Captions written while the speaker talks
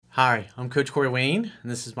Hi, I'm Coach Corey Wayne,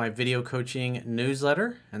 and this is my video coaching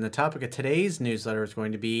newsletter. And the topic of today's newsletter is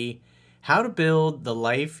going to be how to build the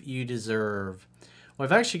life you deserve. Well,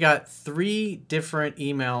 I've actually got 3 different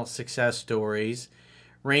email success stories,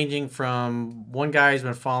 ranging from one guy who's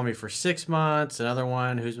been following me for 6 months, another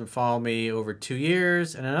one who's been following me over 2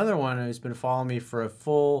 years, and another one who's been following me for a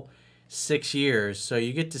full 6 years. So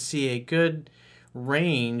you get to see a good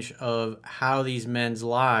range of how these men's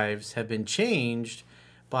lives have been changed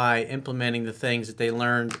by implementing the things that they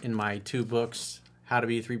learned in my 2 books, How to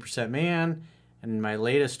Be a 3% Man, and my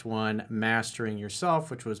latest one, Mastering Yourself,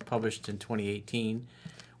 which was published in 2018.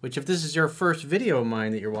 Which, if this is your first video of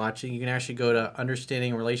mine that you're watching, you can actually go to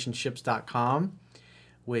understandingrelationships.com,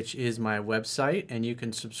 which is my website, and you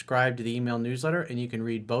can subscribe to the email newsletter, and you can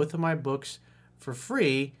read both of my books for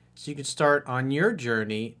free so you can start on your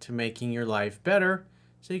journey to making your life better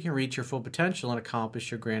so you can reach your full potential and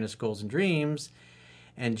accomplish your grandest goals and dreams,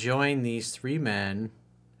 and join these 3 men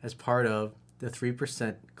as part of the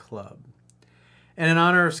 3% Club. And in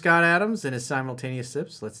honor of Scott Adams and his simultaneous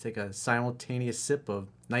sips, let's take a simultaneous sip of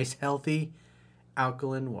nice, healthy,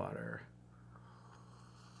 alkaline water.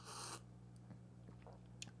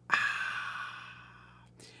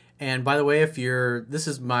 And by the way, this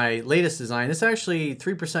is my latest design. This actually,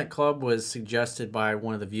 3% Club was suggested by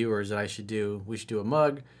one of the viewers that we should do a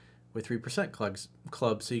mug with 3%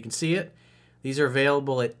 Club so you can see it. These are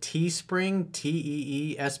available at Teespring,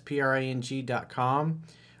 TEESPRING.com,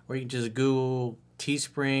 or you can just Google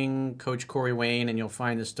Teespring, Coach Corey Wayne, and you'll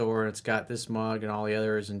find the store. It's got this mug and all the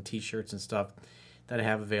others and t-shirts and stuff that I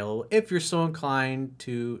have available if you're so inclined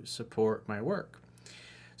to support my work.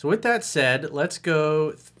 So with that said, let's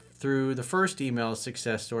go through the first email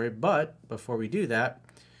success story. But before we do that,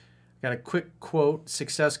 I got a quick quote,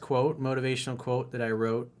 success quote, motivational quote that I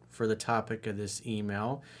wrote for the topic of this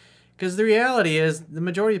email. Because the reality is, the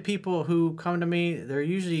majority of people who come to me, they're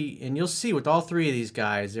usually, and you'll see with all 3 of these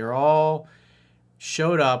guys, they're all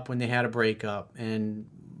showed up when they had a breakup. And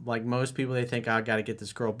like most people, they think, I got to get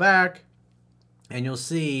this girl back. And you'll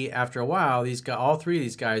see after a while, all 3 of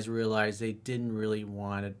these guys realize they didn't really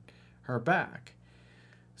want her back.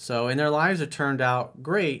 So, and their lives have turned out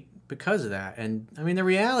great because of that. And I mean, the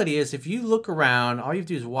reality is, if you look around, all you have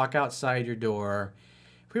to do is walk outside your door.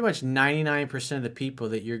 Pretty much 99% of the people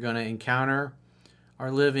that you're going to encounter are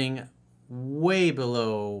living way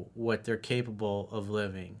below what they're capable of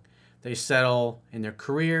living. They settle in their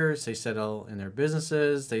careers, they settle in their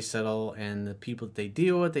businesses, they settle in the people that they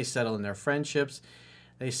deal with, they settle in their friendships,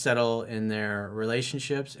 they settle in their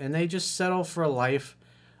relationships, and they just settle for a life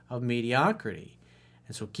of mediocrity.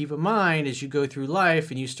 And so keep in mind, as you go through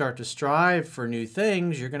life and you start to strive for new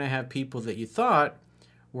things, you're going to have people that you thought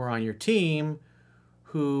were on your team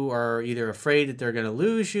who are either afraid that they're going to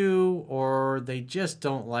lose you, or they just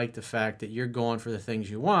don't like the fact that you're going for the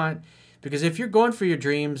things you want. Because if you're going for your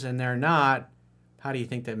dreams and they're not, how do you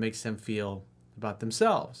think that makes them feel about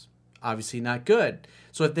themselves? Obviously not good.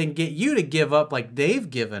 So if they can get you to give up like they've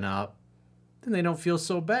given up, then they don't feel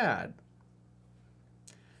so bad.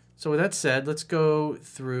 So with that said, let's go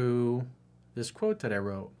through this quote that I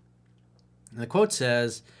wrote. And the quote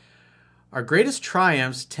says, "Our greatest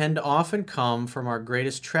triumphs tend to often come from our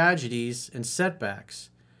greatest tragedies and setbacks.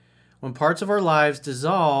 When parts of our lives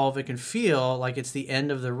dissolve, it can feel like it's the end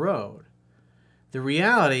of the road. The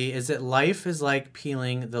reality is that life is like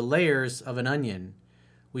peeling the layers of an onion.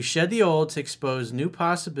 We shed the old to expose new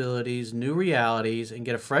possibilities, new realities, and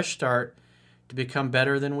get a fresh start to become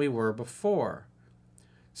better than we were before.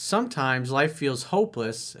 Sometimes life feels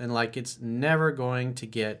hopeless and like it's never going to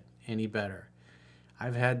get any better."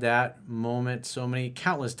 I've had that moment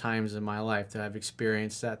countless times in my life that I've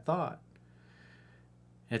experienced that thought.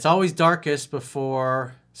 It's always darkest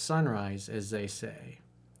before sunrise, as they say.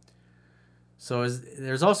 So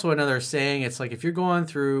there's also another saying, it's like if you're going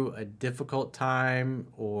through a difficult time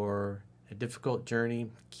or a difficult journey,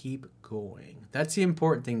 keep going. That's the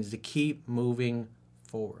important thing, is to keep moving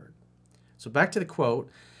forward. So back to the quote.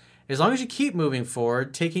 As long as you keep moving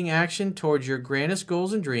forward, taking action towards your grandest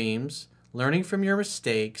goals and dreams, learning from your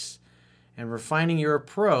mistakes, and refining your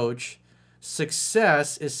approach,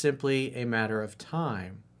 success is simply a matter of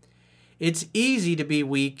time. It's easy to be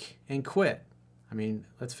weak and quit. I mean,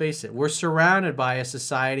 let's face it, we're surrounded by a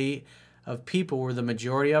society of people where the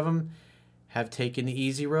majority of them have taken the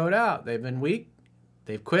easy road out. They've been weak,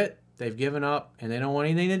 they've quit, they've given up, and they don't want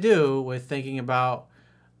anything to do with thinking about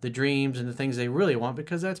the dreams and the things they really want,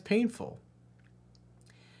 because that's painful.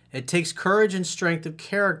 It takes courage and strength of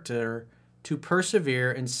character to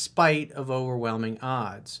persevere in spite of overwhelming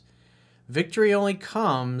odds. Victory only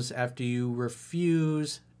comes after you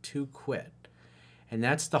refuse to quit. And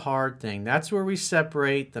that's the hard thing. That's where we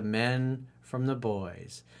separate the men from the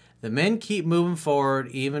boys. The men keep moving forward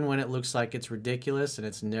even when it looks like it's ridiculous and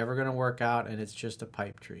it's never going to work out and it's just a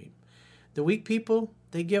pipe dream. The weak people,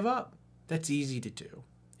 they give up. That's easy to do.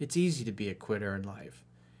 It's easy to be a quitter in life.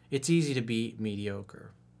 It's easy to be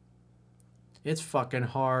mediocre. It's fucking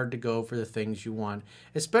hard to go for the things you want,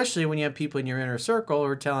 especially when you have people in your inner circle who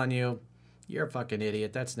are telling you, you're a fucking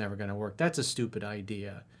idiot. That's never going to work. That's a stupid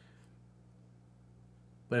idea.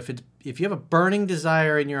 But if you have a burning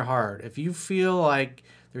desire in your heart, if you feel like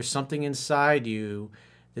there's something inside you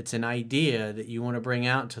that's an idea that you want to bring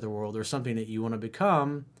out into the world or something that you want to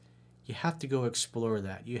become, you have to go explore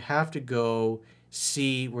that. You have to go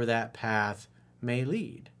see where that path may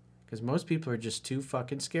lead. Because most people are just too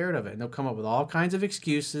fucking scared of it. And they'll come up with all kinds of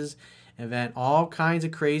excuses, invent all kinds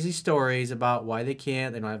of crazy stories about why they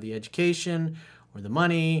can't. They don't have the education or the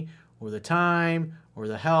money or the time or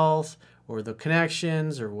the health or the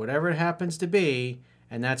connections or whatever it happens to be.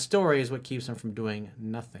 And that story is what keeps them from doing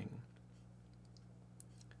nothing.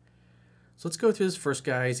 So let's go through this first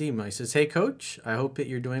guy's email. He says, "Hey, Coach, I hope that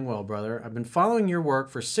you're doing well, brother. I've been following your work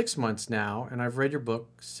for 6 months now, and I've read your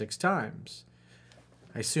book 6 times.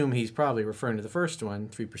 I assume he's probably referring to the first one,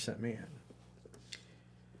 3% Man.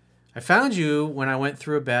 I found you when I went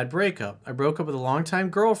through a bad breakup. I broke up with a longtime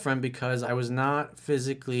girlfriend because I was not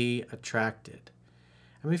physically attracted.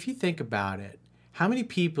 I mean, if you think about it, how many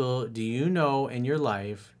people do you know in your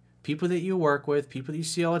life, people that you work with, people that you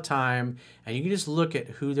see all the time, and you can just look at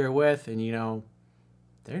who they're with and, you know,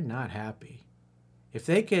 they're not happy. If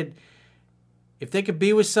they could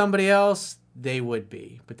be with somebody else, they would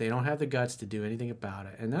be, but they don't have the guts to do anything about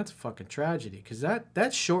it. And that's a fucking tragedy, because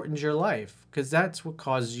that shortens your life, because that's what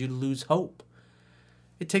causes you to lose hope.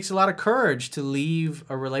 It takes a lot of courage to leave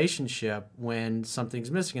a relationship when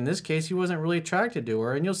something's missing. In this case, he wasn't really attracted to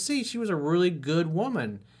her, and you'll see she was a really good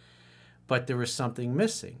woman, but there was something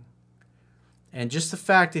missing. And just the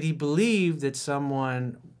fact that he believed that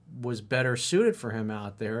someone was better suited for him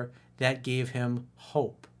out there, that gave him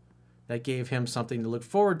hope. That gave him something to look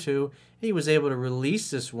forward to. He was able to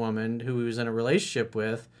release this woman who he was in a relationship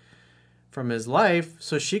with from his life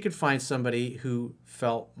so she could find somebody who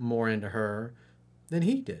felt more into her than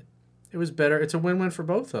he did. It was better. It's a win-win for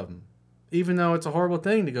both of them, even though it's a horrible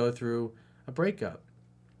thing to go through a breakup.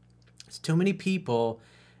 It's too many people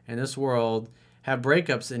in this world have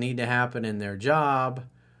breakups that need to happen in their job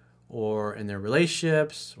or in their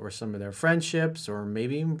relationships or some of their friendships, or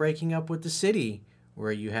maybe even breaking up with the city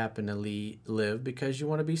where you happen to live because you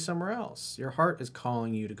want to be somewhere else. Your heart is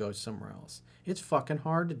calling you to go somewhere else. It's fucking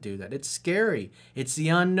hard to do that. It's scary. It's the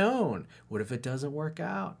unknown. What if it doesn't work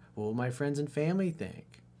out? What will my friends and family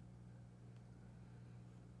think?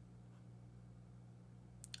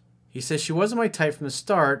 He says, she wasn't my type from the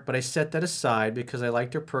start, but I set that aside because I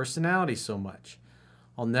liked her personality so much.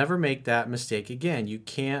 I'll never make that mistake again. You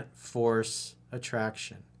can't force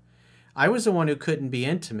attraction. I was the one who couldn't be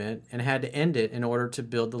intimate and had to end it in order to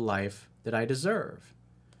build the life that I deserve.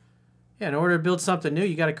 Yeah, in order to build something new,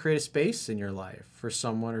 you got to create a space in your life for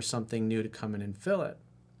someone or something new to come in and fill it.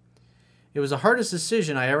 It was the hardest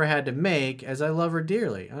decision I ever had to make, as I love her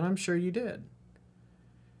dearly, and I'm sure you did.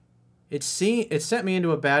 It sent me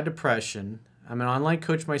into a bad depression. I'm an online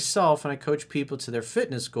coach myself, and I coach people to their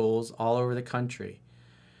fitness goals all over the country.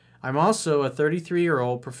 I'm also a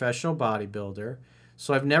 33-year-old professional bodybuilder,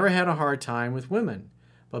 so I've never had a hard time with women.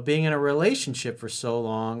 But being in a relationship for so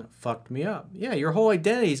long fucked me up. Yeah, your whole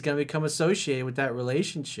identity is going to become associated with that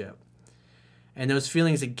relationship. And those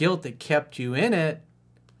feelings of guilt that kept you in it,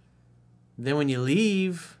 then when you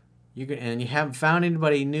leave, and you haven't found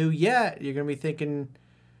anybody new yet, you're going to be thinking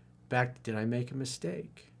back, did I make a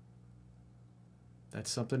mistake? That's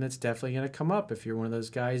something that's definitely going to come up if you're one of those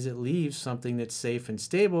guys that leaves something that's safe and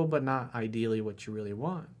stable, but not ideally what you really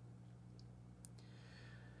want.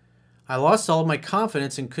 I lost all of my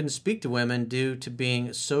confidence and couldn't speak to women due to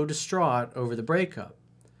being so distraught over the breakup.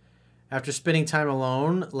 After spending time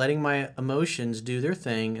alone, letting my emotions do their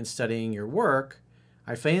thing, and studying your work,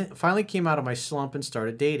 I finally came out of my slump and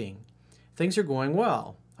started dating. Things are going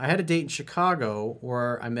well. I had a date in Chicago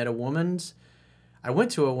where I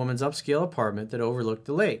went to a woman's upscale apartment that overlooked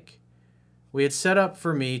the lake. We had set up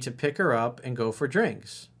for me to pick her up and go for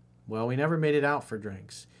drinks. Well, we never made it out for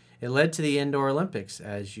drinks. It led to the Indoor Olympics,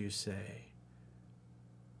 as you say.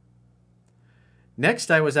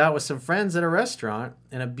 Next, I was out with some friends at a restaurant,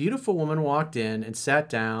 and a beautiful woman walked in and sat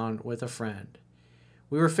down with a friend.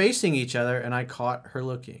 We were facing each other, and I caught her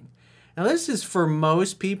looking. Now, this is for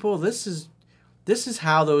most people, this is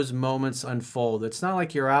how those moments unfold. It's not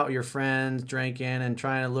like you're out with your friends drinking and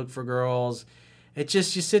trying to look for girls, It's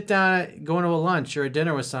just you sit down, going to a lunch or a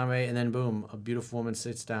dinner with somebody, and then boom, a beautiful woman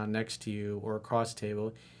sits down next to you or across the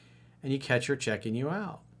table, and you catch her checking you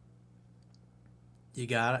out. You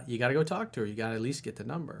gotta go talk to her. You gotta at least get the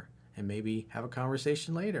number and maybe have a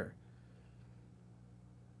conversation later.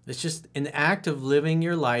 It's just an act of living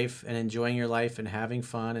your life and enjoying your life and having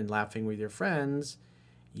fun and laughing with your friends.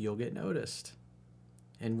 You'll get noticed.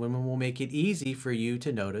 And women will make it easy for you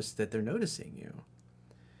to notice that they're noticing you.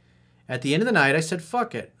 At the end of the night, I said,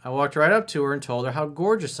 fuck it. I walked right up to her and told her how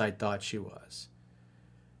gorgeous I thought she was.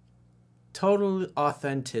 Total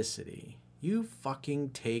authenticity. You fucking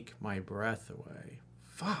take my breath away.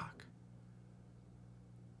 Fuck.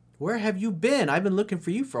 Where have you been? I've been looking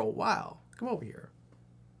for you for a while. Come over here.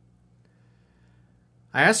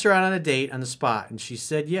 I asked her out on a date on the spot, and she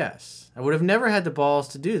said yes. I would have never had the balls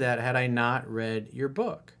to do that had I not read your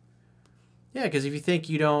book. Yeah, because if you think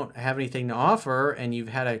you don't have anything to offer and you've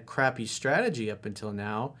had a crappy strategy up until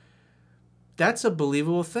now, that's a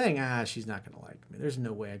believable thing. She's not going to like me. There's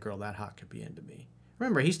no way a girl that hot could be into me.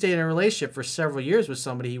 Remember, he stayed in a relationship for several years with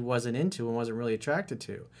somebody he wasn't into and wasn't really attracted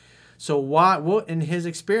to. So what in his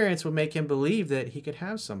experience would make him believe that he could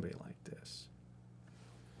have somebody like this?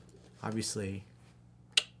 Obviously,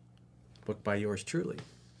 book by yours truly.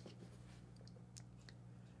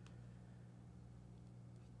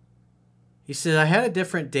 He said, I had a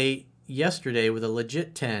different date yesterday with a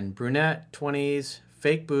legit 10, brunette, 20s,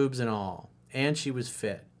 fake boobs and all. And she was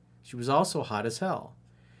fit. She was also hot as hell.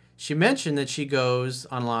 She mentioned that she goes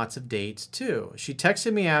on lots of dates too. She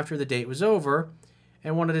texted me after the date was over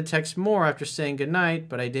and wanted to text more after saying goodnight,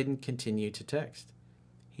 but I didn't continue to text.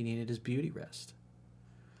 He needed his beauty rest.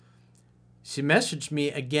 She messaged me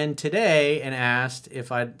again today and asked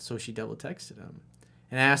if so she double texted him,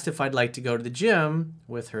 and asked if I'd like to go to the gym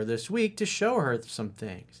with her this week to show her some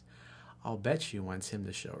things. I'll bet she wants him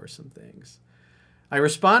to show her some things. I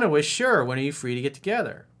responded with, sure, when are you free to get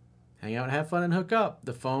together? Hang out and have fun and hook up.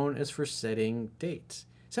 The phone is for setting dates.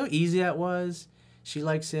 See how easy that was? She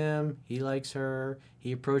likes him. He likes her.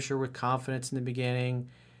 He approached her with confidence in the beginning.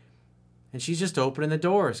 And she's just opening the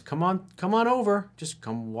doors. Come on over. Just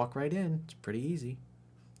come walk right in. It's pretty easy.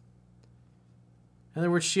 In other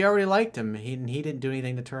words, she already liked him. He didn't do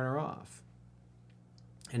anything to turn her off.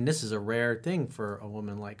 And this is a rare thing for a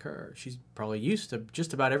woman like her. She's probably used to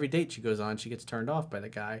just about every date she goes on, she gets turned off by the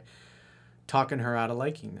guy talking her out of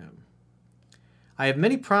liking them. I have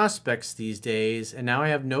many prospects these days, and now I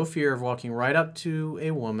have no fear of walking right up to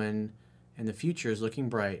a woman, and the future is looking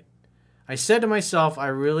bright. I said to myself, I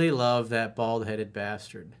really love that bald-headed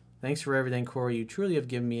bastard. Thanks for everything, Corey. You truly have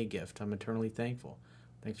given me a gift. I'm eternally thankful.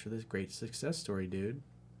 Thanks for this great success story, dude.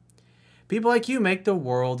 People like you make the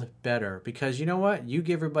world better because you know what? You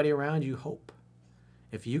give everybody around you hope.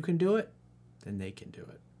 If you can do it, then they can do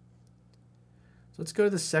it. So let's go to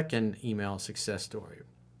the second email success story.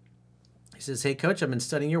 He says, hey, Coach, I've been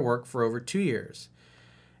studying your work for over 2 years.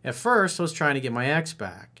 At first, I was trying to get my ex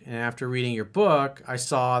back, and after reading your book, I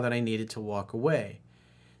saw that I needed to walk away.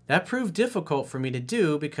 That proved difficult for me to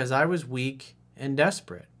do because I was weak and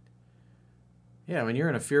desperate. Yeah, when you're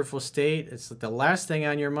in a fearful state, it's like the last thing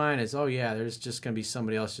on your mind is, oh yeah, there's just going to be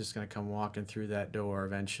somebody else just going to come walking through that door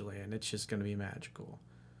eventually, and it's just going to be magical.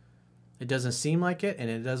 It doesn't seem like it, and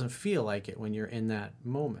it doesn't feel like it when you're in that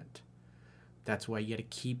moment. That's why you got to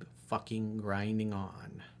keep fucking grinding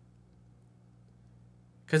on.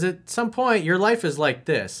 Because at some point, your life is like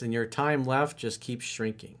this, and your time left just keeps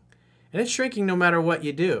shrinking. And it's shrinking no matter what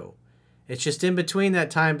you do. It's just in between that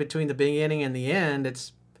time, between the beginning and the end,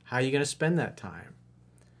 it's how are you going to spend that time?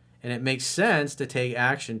 And it makes sense to take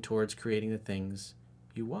action towards creating the things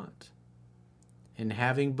you want. And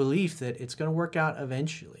having belief that it's going to work out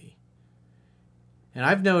eventually. And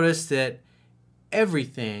I've noticed that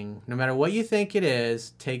everything, no matter what you think it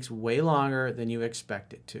is, takes way longer than you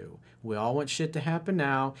expect it to. We all want shit to happen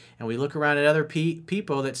now, and we look around at other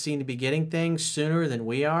people that seem to be getting things sooner than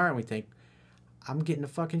we are, and we think, I'm getting a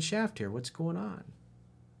fucking shaft here. What's going on?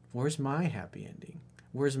 Where's my happy ending?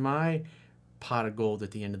 Where's my pot of gold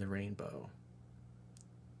at the end of the rainbow?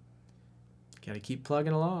 Got to keep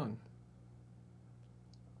plugging along.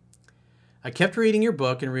 I kept reading your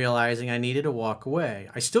book and realizing I needed to walk away.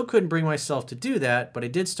 I still couldn't bring myself to do that, but I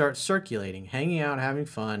did start circulating, hanging out, having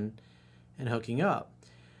fun, and hooking up.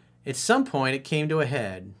 At some point, it came to a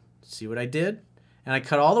head. See what I did? And I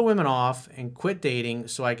cut all the women off and quit dating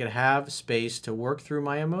so I could have space to work through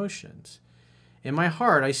my emotions. In my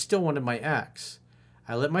heart, I still wanted my ex.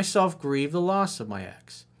 I let myself grieve the loss of my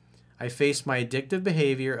ex. I faced my addictive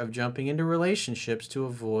behavior of jumping into relationships to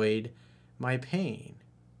avoid my pain.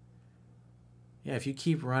 Yeah, if you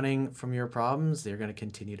keep running from your problems, they're going to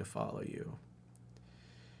continue to follow you.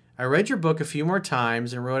 I read your book a few more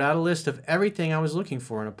times and wrote out a list of everything I was looking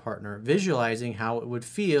for in a partner, visualizing how it would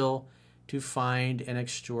feel to find an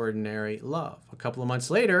extraordinary love. A couple of months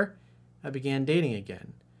later, I began dating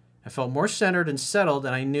again. I felt more centered and settled,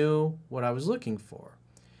 and I knew what I was looking for.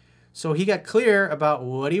 So he got clear about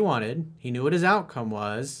what he wanted, he knew what his outcome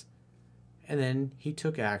was, and then he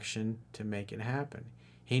took action to make it happen.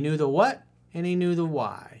 He knew the what, and he knew the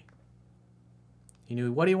why. He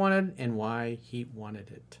knew what he wanted and why he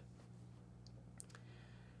wanted it.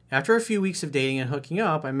 After a few weeks of dating and hooking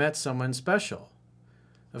up, I met someone special.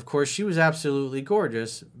 Of course, she was absolutely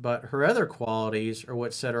gorgeous, but her other qualities are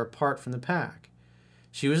what set her apart from the pack.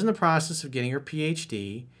 She was in the process of getting her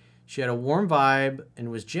PhD. She had a warm vibe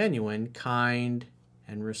and was genuine, kind,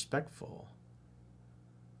 and respectful.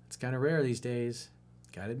 It's kind of rare these days,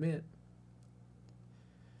 gotta admit.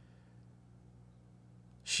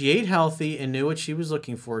 She ate healthy and knew what she was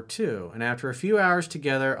looking for too. And after a few hours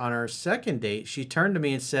together on our second date, she turned to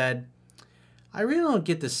me and said, "I really don't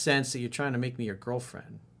get the sense that you're trying to make me your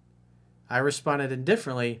girlfriend." I responded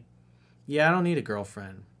indifferently, "Yeah, I don't need a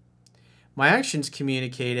girlfriend." My actions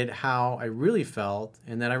communicated how I really felt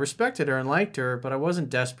and that I respected her and liked her, but I wasn't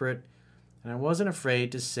desperate and I wasn't afraid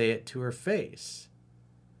to say it to her face.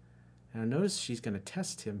 And I notice she's going to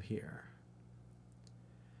test him here.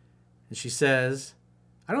 And she says,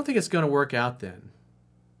 "I don't think it's going to work out then."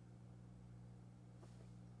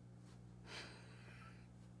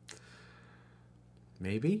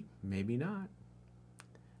 Maybe, maybe not.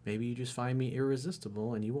 Maybe you just find me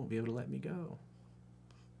irresistible and you won't be able to let me go.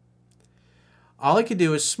 All I could do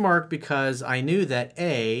was smirk because I knew that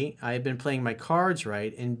A, I had been playing my cards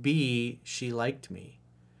right, and B, she liked me.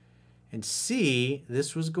 And C,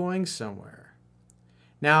 this was going somewhere.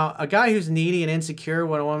 Now, a guy who's needy and insecure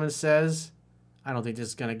when a woman says, "I don't think this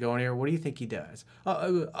is going to go anywhere," what do you think he does?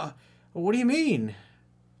 What do you mean?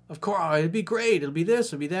 Of course, it'd be great. It'll be this,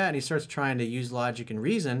 it'll be that. And he starts trying to use logic and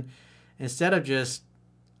reason instead of just,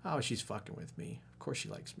 "Oh, she's fucking with me. Of course she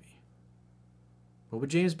likes me." What would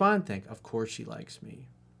James Bond think? Of course she likes me.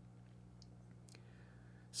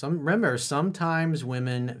 Remember, sometimes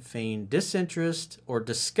women feign disinterest or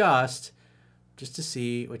disgust just to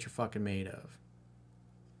see what you're fucking made of.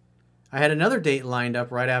 I had another date lined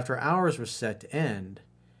up right after ours was set to end.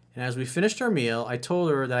 And as we finished our meal, I told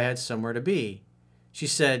her that I had somewhere to be. She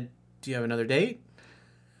said, "Do you have another date?"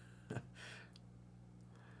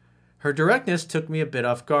 Her directness took me a bit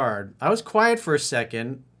off guard. I was quiet for a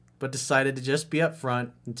second, but decided to just be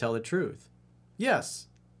upfront and tell the truth. Yes.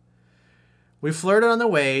 We flirted on the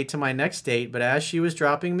way to my next date, but as she was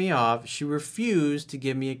dropping me off, she refused to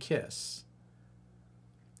give me a kiss.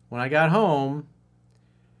 When I got home,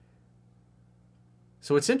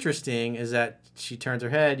 so what's interesting is that she turns her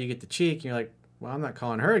head, you get the cheek, and you're like, "Well, I'm not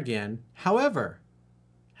calling her again." However,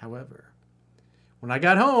 when I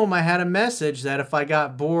got home, I had a message that if I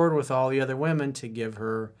got bored with all the other women, to give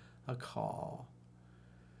her a call.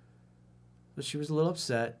 But she was a little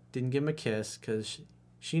upset, didn't give him a kiss because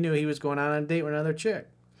she knew he was going out on a date with another chick.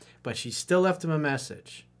 But she still left him a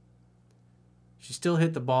message. She still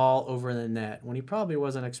hit the ball over the net when he probably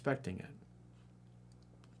wasn't expecting it.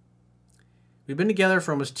 We've been together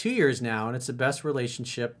for almost 2 years now, and it's the best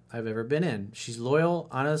relationship I've ever been in. She's loyal,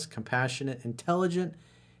 honest, compassionate, intelligent,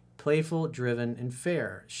 playful, driven, and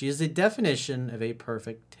fair. She is the definition of a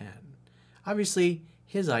perfect 10. Obviously,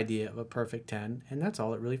 his idea of a perfect 10, and that's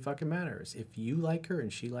all that really fucking matters. If you like her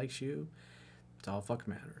and she likes you, it's all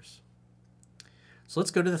fucking matters. So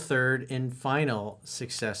let's go to the third and final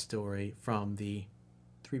success story from the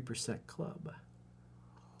 3% Club.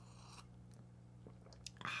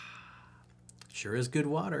 Sure is good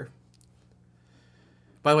water.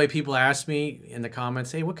 By the way, people ask me in the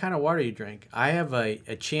comments, "Hey, what kind of water do you drink?" I have a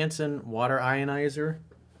Chanson water ionizer,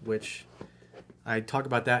 which I talk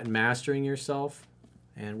about that in Mastering Yourself,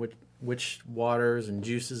 and which waters and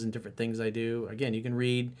juices and different things I do. Again, you can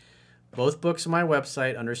read both books on my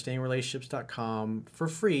website, understandingrelationships.com, for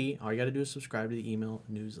free. All you got to do is subscribe to the email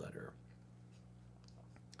newsletter.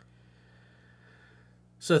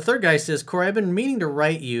 So the third guy says, "Corey, I've been meaning to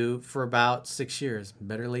write you for about 6 years.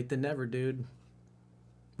 Better late than never, dude.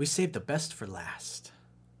 We saved the best for last.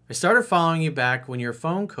 I started following you back when your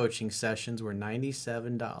phone coaching sessions were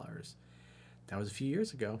 $97. That was a few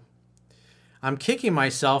years ago. I'm kicking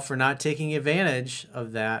myself for not taking advantage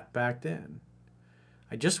of that back then.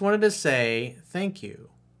 I just wanted to say thank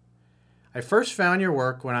you. I first found your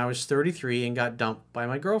work when I was 33 and got dumped by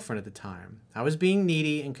my girlfriend at the time. I was being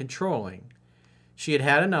needy and controlling. She had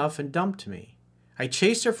had enough and dumped me. I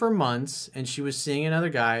chased her for months, and she was seeing another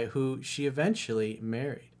guy who she eventually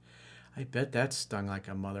married. I bet that stung like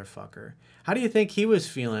a motherfucker. How do you think he was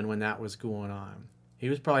feeling when that was going on? He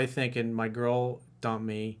was probably thinking, my girl dumped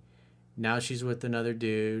me. Now she's with another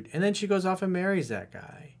dude. And then she goes off and marries that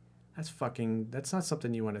guy. That's not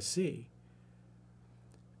something you want to see.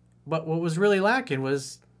 But what was really lacking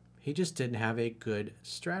was he just didn't have a good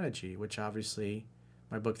strategy, which obviously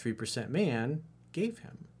my book 3% Man gave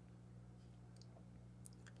him.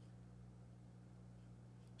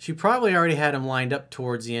 She probably already had him lined up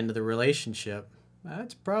towards the end of the relationship.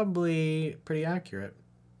 That's probably pretty accurate.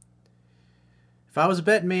 If I was a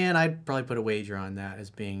betting man, I'd probably put a wager on that as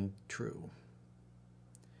being true.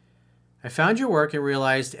 I found your work and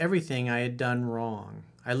realized everything I had done wrong.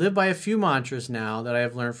 I live by a few mantras now that I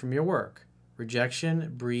have learned from your work.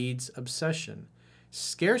 Rejection breeds obsession.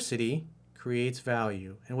 Scarcity creates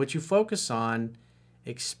value. And what you focus on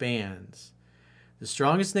expands. The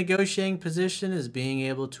strongest negotiating position is being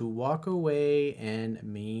able to walk away and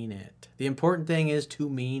mean it. The important thing is to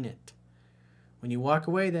mean it. When you walk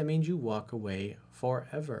away, that means you walk away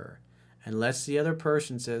forever. Unless the other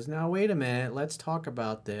person says, now wait a minute, let's talk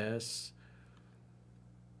about this.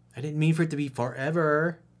 I didn't mean for it to be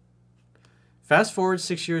forever. Fast forward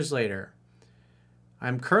 6 years later.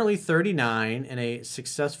 I'm currently 39 and a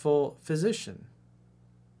successful physician.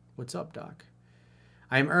 What's up, Doc?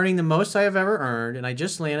 I am earning the most I have ever earned, and I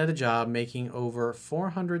just landed a job making over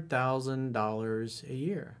 $400,000 a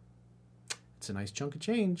year. It's a nice chunk of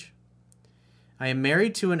change. I am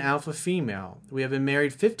married to an alpha female. We have been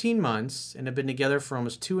married 15 months and have been together for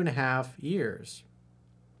almost 2.5 years.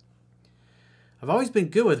 I've always been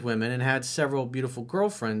good with women and had several beautiful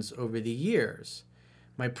girlfriends over the years.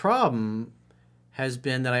 My problem has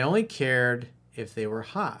been that I only cared if they were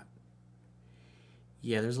hot.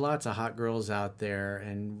 Yeah, there's lots of hot girls out there,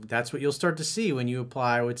 and that's what you'll start to see when you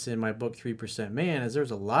apply what's in my book 3% Man, is there's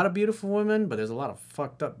a lot of beautiful women, but there's a lot of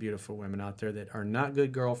fucked up beautiful women out there that are not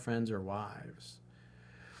good girlfriends or wives.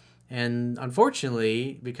 And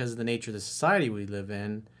unfortunately, because of the nature of the society we live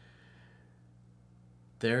in,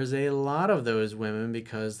 there's a lot of those women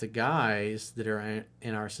because the guys that are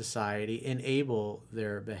in our society enable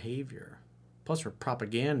their behavior. Plus, we're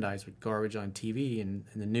propagandized with garbage on TV and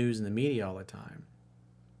the news and the media all the time.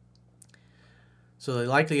 So the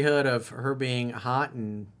likelihood of her being hot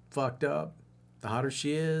and fucked up, the hotter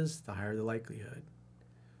she is, the higher the likelihood.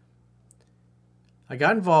 I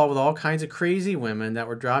got involved with all kinds of crazy women that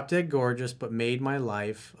were drop dead gorgeous but made my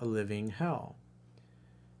life a living hell.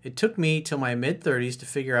 It took me till my mid-30s to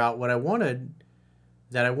figure out what I wanted,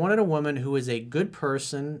 that I wanted a woman who was a good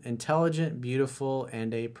person, intelligent, beautiful,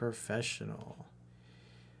 and a professional.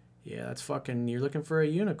 Yeah, that's fucking, you're looking for a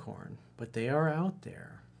unicorn, but they are out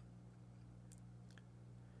there.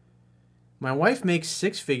 My wife makes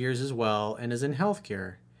 6 figures as well and is in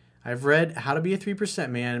healthcare. I've read How to Be a 3%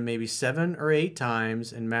 Man maybe 7 or 8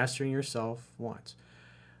 times and Mastering Yourself once.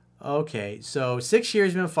 Okay, so 6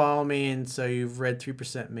 years you've been following me, and so you've read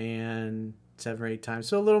 3% Man 7 or 8 times,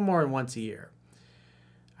 so a little more than once a year.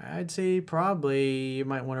 I'd say probably you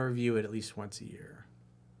might want to review it at least once a year.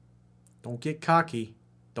 Don't get cocky.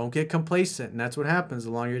 Don't get complacent, and that's what happens the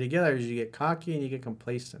longer you're together is you get cocky and you get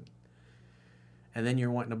complacent. And then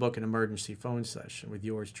you're wanting to book an emergency phone session with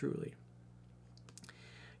yours truly.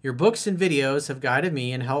 Your books and videos have guided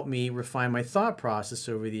me and helped me refine my thought process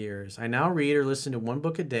over the years. I now read or listen to 1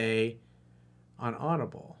 book a day on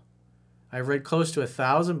Audible. I've read close to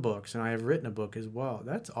 1,000 books, and I have written a book as well.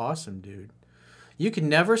 That's awesome, dude. You can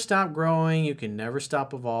never stop growing. You can never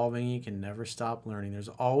stop evolving. You can never stop learning. There's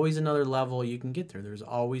always another level you can get there. There's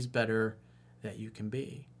always better that you can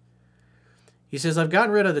be. He says, I've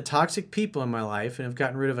gotten rid of the toxic people in my life and have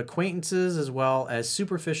gotten rid of acquaintances as well as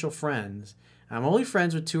superficial friends. I'm only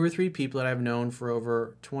friends with 2 or 3 people that I've known for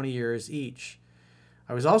over 20 years each.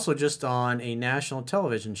 I was also just on a national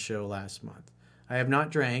television show last month. I have not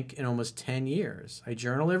drank in almost 10 years. I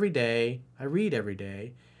journal every day, I read every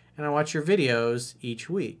day, and I watch your videos each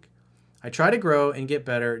week. I try to grow and get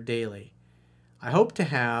better daily. I hope to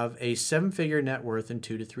have a 7-figure net worth in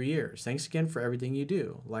 2 to 3 years. Thanks again for everything you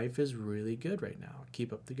do. Life is really good right now.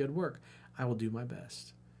 Keep up the good work. I will do my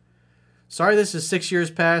best. Sorry this is 6 years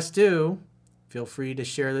past due. Feel free to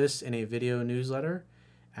share this in a video newsletter.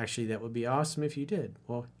 Actually, that would be awesome if you did.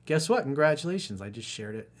 Well, guess what? Congratulations. I just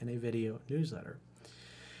shared it in a video newsletter.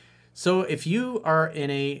 So if you are in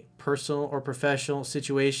a personal or professional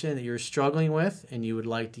situation that you're struggling with and you would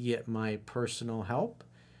like to get my personal help,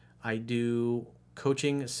 I do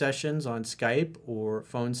coaching sessions on Skype or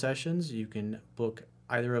phone sessions. You can book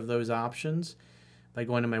either of those options by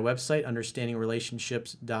going to my website,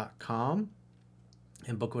 understandingrelationships.com,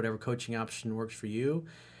 and book whatever coaching option works for you.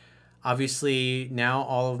 Obviously, now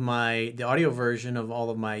the audio version of all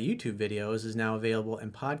of my YouTube videos is now available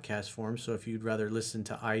in podcast form. So if you'd rather listen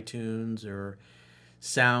to iTunes or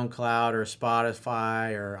SoundCloud or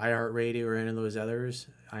Spotify or iHeartRadio or any of those others,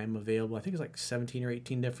 I am available. I think it's like 17 or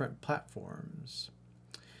 18 different platforms.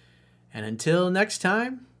 And until next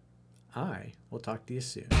time, I will talk to you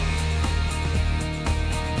soon.